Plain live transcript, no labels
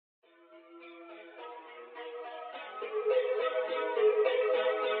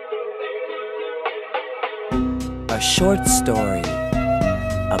A short story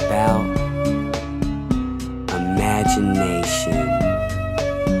about imagination.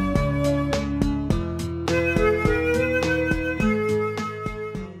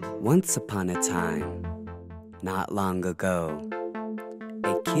 Once upon a time, not long ago,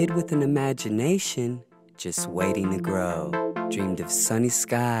 a kid with an imagination just waiting to grow dreamed of sunny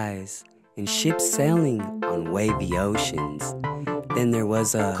skies and ships sailing on wavy oceans. Then there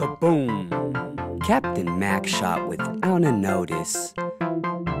was a kaboom! Captain Mac shot without a notice.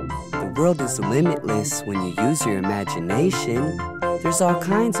 The world is limitless when you use your imagination. There's all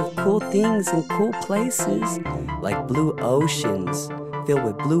kinds of cool things and cool places, like blue oceans filled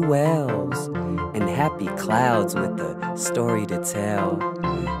with blue whales, and happy clouds with a story to tell,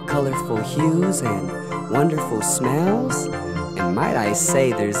 colorful hues and wonderful smells, and might I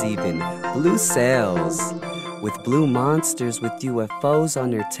say there's even blue sails, with blue monsters with UFOs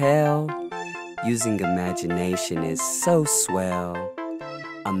on their tail. Using imagination is so swell.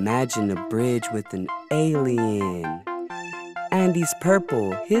 Imagine a bridge with an alien. Andy's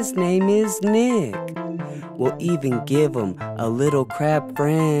purple, his name is Nick. We'll even give him a little crab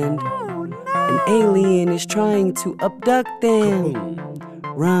friend. Oh, no. An alien is trying to abduct them. Kaboom.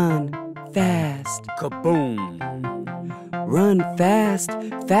 Run fast. Kaboom. Run fast,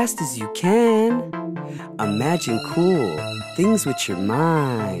 fast as you can. Imagine cool things with your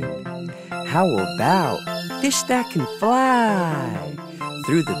mind. How about fish that can fly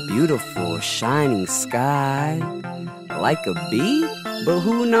through the beautiful shining sky? Like a bee, but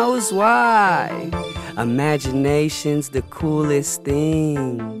who knows why? Imagination's the coolest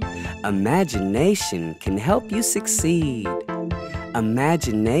thing. Imagination can help you succeed.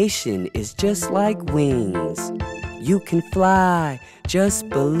 Imagination is just like wings. You can fly, just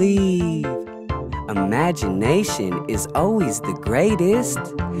believe. Imagination is always the greatest.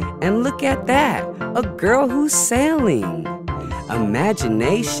 And look at that, a girl who's sailing.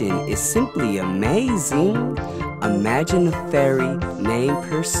 Imagination is simply amazing. Imagine a fairy named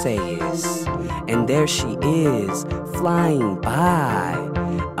Perseus, and there she is, flying by.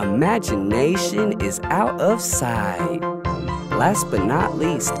 Imagination is out of sight. Last but not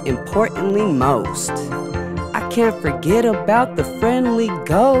least, importantly most, I can't forget about the friendly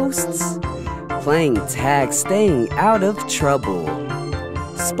ghosts. Playing tag, staying out of trouble,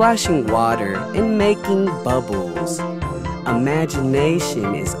 splashing water and making bubbles.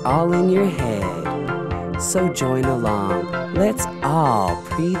 Imagination is all in your head, so join along, let's all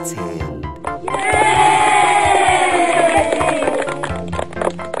pretend.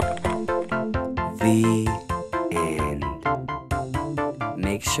 The end.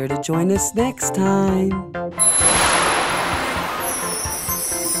 Make sure to join us next time.